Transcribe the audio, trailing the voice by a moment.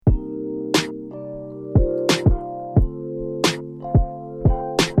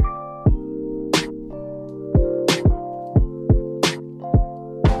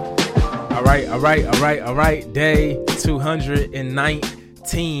All right. Day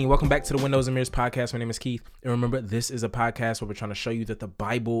 219. Welcome back to the Windows and Mirrors podcast. My name is Keith. And remember, this is a podcast where we're trying to show you that the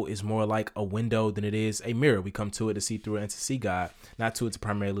Bible is more like a window than it is a mirror. We come to it to see through it and to see God, not to it to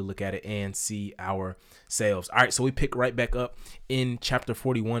primarily look at it and see ourselves. All right, so we pick right back up in chapter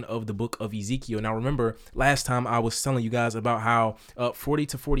 41 of the book of Ezekiel. Now, remember, last time I was telling you guys about how 40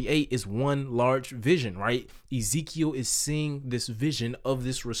 to 48 is one large vision, right? Ezekiel is seeing this vision of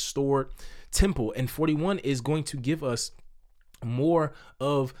this restored temple, and 41 is going to give us more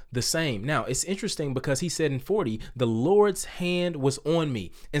of the same. Now, it's interesting because he said in 40, the Lord's hand was on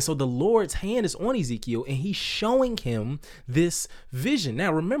me. And so the Lord's hand is on Ezekiel and he's showing him this vision.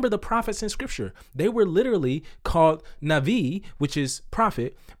 Now, remember the prophets in scripture. They were literally called Navi, which is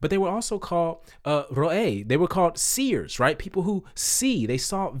prophet, but they were also called Ro'eh. They were called seers, right? People who see, they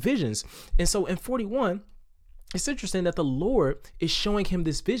saw visions. And so in 41, it's interesting that the Lord is showing him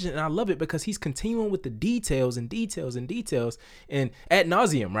this vision, and I love it because he's continuing with the details and ad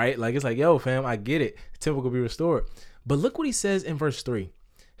nauseum, right? Like, it's like, yo, fam, I get it. The temple could be restored. But look what he says in verse 3.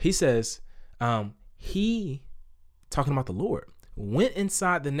 He says, he, talking about the Lord, went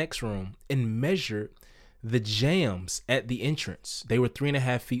inside the next room and measured the jambs at the entrance. They were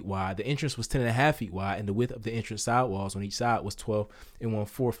 3.5 feet wide. The entrance was 10.5 feet wide, and the width of the entrance side walls on each side was 12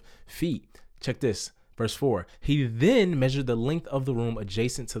 1/4 feet. Check this. Verse 4, he then measured the length of the room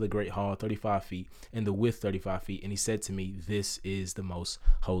adjacent to the great hall, 35 feet, and the width 35 feet. And he said to me, this is the most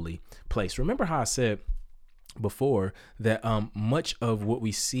holy place. Remember how I said before that much of what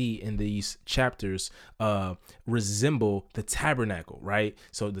we see in these chapters resemble the tabernacle, right?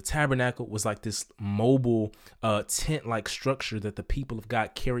 So the tabernacle was like this mobile tent-like structure that the people of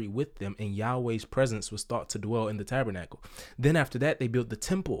God carried with them, and Yahweh's presence was thought to dwell in the tabernacle. Then after that, they built the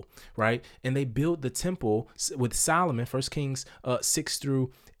temple, right? And they built the temple with Solomon, 1 Kings 6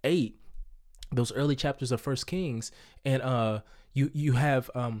 through 8, those early chapters of 1 Kings, and you have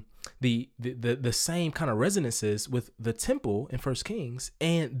the same kind of resonances with the temple in 1 Kings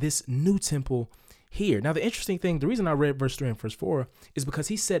and this new temple here. Now, the interesting thing, the reason I read verse 3 and verse 4 is because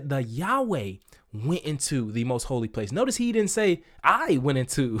he said the Yahweh went into the most holy place. Notice he didn't say I went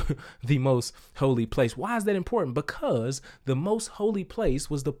into the most holy place. Why is that important? Because the most holy place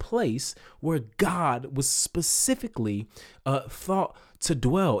was the place where God was specifically thought to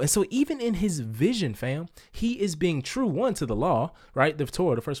dwell. And so even in his vision, fam, he is being true, one, to the law, right? The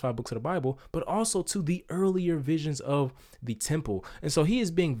Torah, the first 5 books of the Bible, but also to the earlier visions of the temple. And so he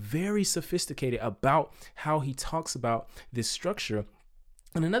is being very sophisticated about how he talks about this structure.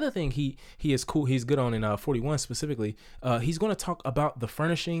 And another thing he is cool, he's good on in 41 specifically, he's going to talk about the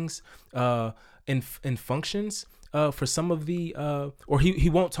furnishings and functions for some of the, or he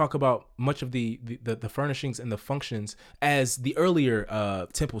won't talk about much of the furnishings and the functions as the earlier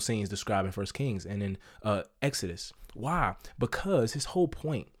temple scenes described in 1 Kings and in Exodus. Why? Because his whole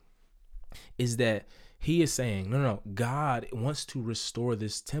point is that he is saying, no, God wants to restore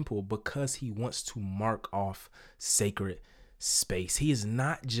this temple because he wants to mark off sacred space. He is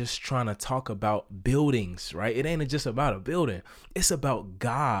not just trying to talk about buildings, right? It ain't just about a building. It's about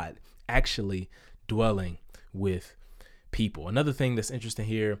God actually dwelling with people. Another thing that's interesting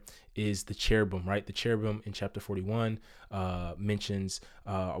here is the cherubim, right? The cherubim in chapter 41 mentions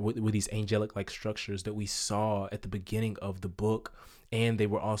with these angelic like structures that we saw at the beginning of the book. And they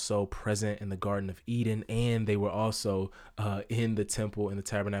were also present in the Garden of Eden, and they were also in the temple and the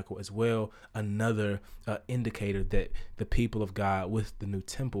tabernacle as well. Another indicator that the people of God with the new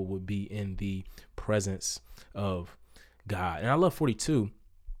temple would be in the presence of God. And I love 42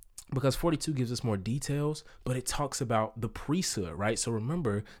 because 42 gives us more details, but it talks about the priesthood, right? So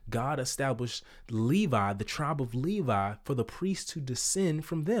remember, God established Levi, the tribe of Levi, for the priests to descend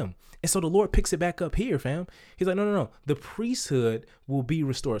from them. And so the Lord picks it back up here, fam. He's like, no. The priesthood will be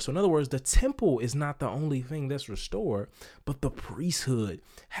restored. So in other words, the temple is not the only thing that's restored, but the priesthood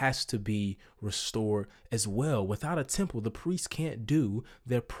has to be restored as well. Without a temple, the priests can't do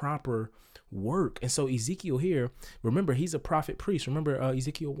their proper work. And so Ezekiel here, remember, he's a prophet priest. Remember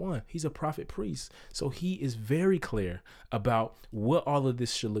Ezekiel 1, he's a prophet priest. So he is very clear about what all of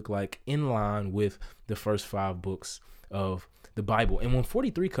this should look like in line with the first 5 books of the Bible. And when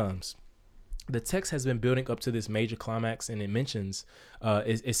 43 comes, the text has been building up to this major climax, and it mentions,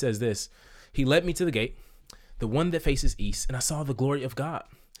 it says this: he led me to the gate, the one that faces east, and I saw the glory of God,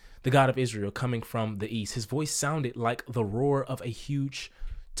 the God of Israel, coming from the east. His voice sounded like the roar of a huge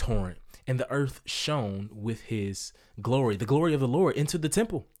torrent, and the earth shone with his glory, the glory of the Lord, into the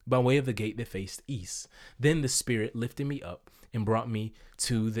temple by way of the gate that faced east. Then the Spirit lifted me up and brought me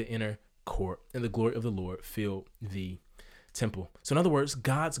to the inner court, and the glory of the Lord filled the temple. So in other words,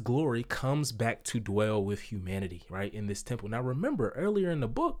 God's glory comes back to dwell with humanity, right, in this temple. Now remember, earlier in the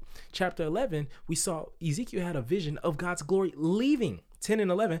book, chapter 11, we saw Ezekiel had a vision of God's glory leaving. 10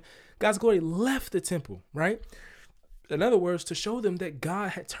 and 11, God's glory left the temple, right? In other words, to show them that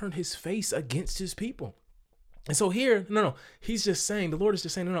God had turned his face against his people. And so here, he's just saying, the Lord is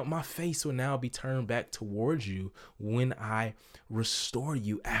just saying, no, my face will now be turned back towards you when I restore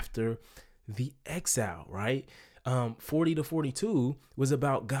you after the exile, right? 40 to 42 was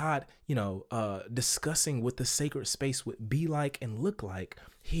about God, discussing what the sacred space would be like and look like.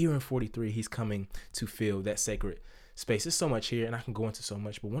 Here in 43, he's coming to fill that sacred space. There's so much here, and I can go into so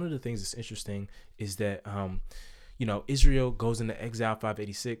much, but one of the things that's interesting is that, Israel goes into exile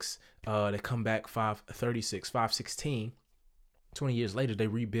 586. They come back 536, 516. 20 years later, they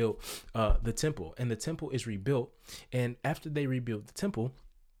rebuild the temple, and the temple is rebuilt. And after they rebuild the temple,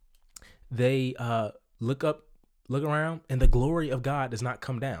 they look around, and the glory of God does not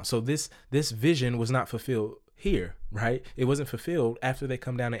come down. So this vision was not fulfilled here, right? It wasn't fulfilled after they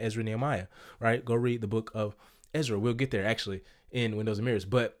come down to Ezra and Nehemiah, right? Go read the book of Ezra. We'll get there actually in Windows and Mirrors.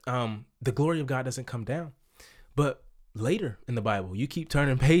 But the glory of God doesn't come down. But later in the Bible, you keep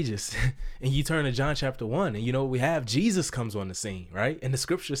turning pages and you turn to John chapter 1, and we have Jesus comes on the scene, right? And the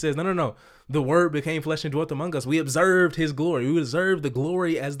scripture says, no, the word became flesh and dwelt among us. We observed his glory. We observed the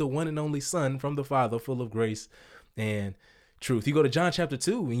glory as the one and only Son from the Father, full of grace and truth. You go to John chapter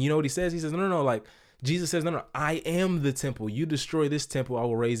 2, and you know what he says? He says, no, like Jesus says, no, I am the temple. You destroy this temple, I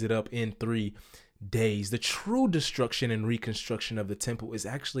will raise it up in 3 days. The true destruction and reconstruction of the temple is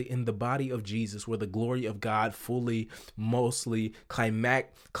actually in the body of Jesus, where the glory of God fully, mostly,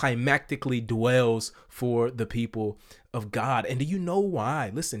 climactically dwells for the people of God. And do you know why?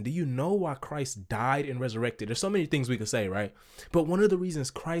 Listen, do you know why Christ died and resurrected? There's so many things we could say, right? But one of the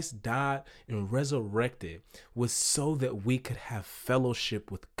reasons Christ died and resurrected was so that we could have fellowship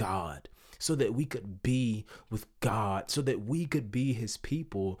with God, so that we could be with God, so that we could be his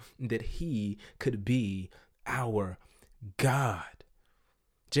people, and that he could be our God.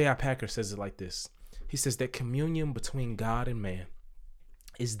 J.I. Packer says it like this. He says that communion between God and man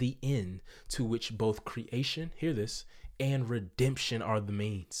is the end to which both creation, hear this, and redemption are the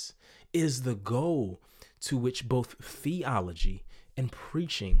means. It is the goal to which both theology and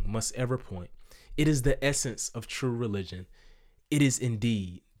preaching must ever point. It is the essence of true religion. It is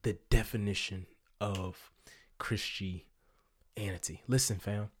indeed the definition of Christianity. Listen,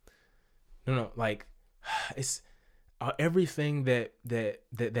 fam. It's everything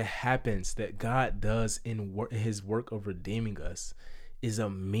that happens, that God does in his work of redeeming us, is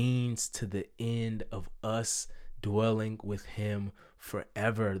a means to the end of us dwelling with him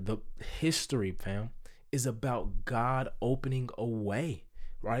forever. The history, fam, is about God opening a way,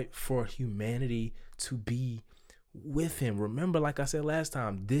 right, for humanity to be with him. Remember, like I said last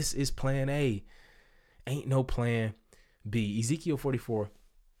time, this is plan A. Ain't no plan B. Ezekiel 44,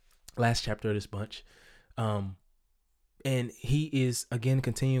 last chapter of this bunch. And he is again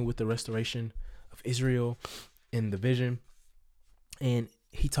continuing with the restoration of Israel in the vision. And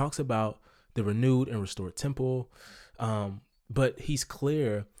he talks about the renewed and restored temple. But he's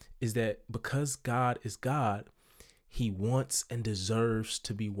clear is that because God is God, he wants and deserves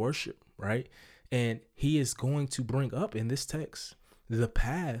to be worshiped, right? And he is going to bring up in this text the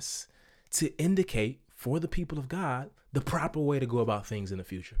past to indicate for the people of God the proper way to go about things in the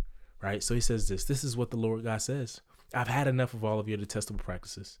future, right? So he says this is what the Lord God says. I've had enough of all of your detestable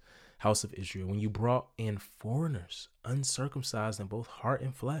practices, house of Israel, when you brought in foreigners, uncircumcised in both heart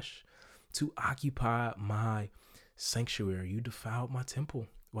and flesh, to occupy my sanctuary. You defiled my temple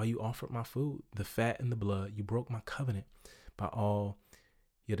while you offered my food, the fat and the blood. You broke my covenant by all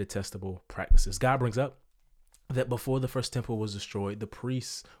your detestable practices. God brings up that before the first temple was destroyed, the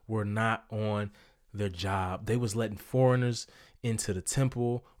priests were not on their job. They was letting foreigners into the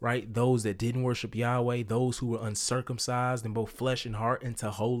temple, right? Those that didn't worship Yahweh, those who were uncircumcised in both flesh and heart, into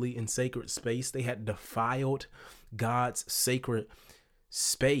holy and sacred space. They had defiled God's sacred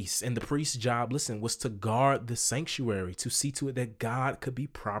space. And the priest's job, listen, was to guard the sanctuary, to see to it that God could be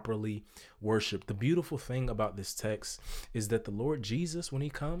properly worshiped. The beautiful thing about this text is that the Lord Jesus, when he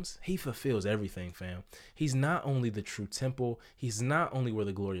comes, he fulfills everything, fam. He's not only the true temple. He's not only where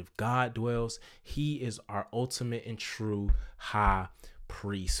the glory of God dwells. He is our ultimate and true high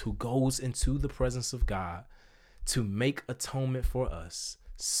priest who goes into the presence of God to make atonement for us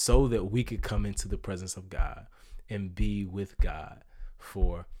so that we could come into the presence of God and be with God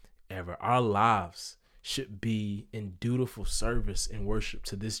forever. Our lives should be in dutiful service and worship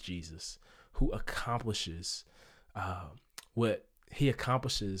to this Jesus who accomplishes what he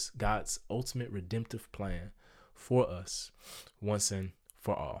accomplishes, God's ultimate redemptive plan for us once and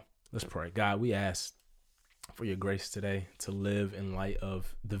for all. Let's pray. God, we ask for your grace today to live in light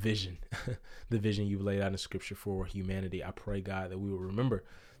of the vision, the vision you've laid out in scripture for humanity. I pray, God, that we will remember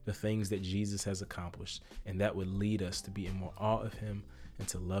the things that Jesus has accomplished, and that would lead us to be in more awe of him and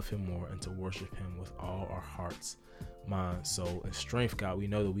to love him more and to worship him with all our hearts, mind, soul, and strength. God, we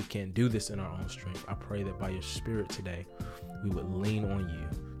know that we can't do this in our own strength. I pray that by your spirit today, we would lean on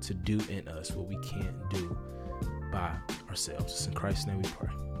you to do in us what we can't do by ourselves. It's in Christ's name we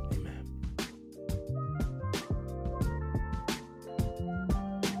pray.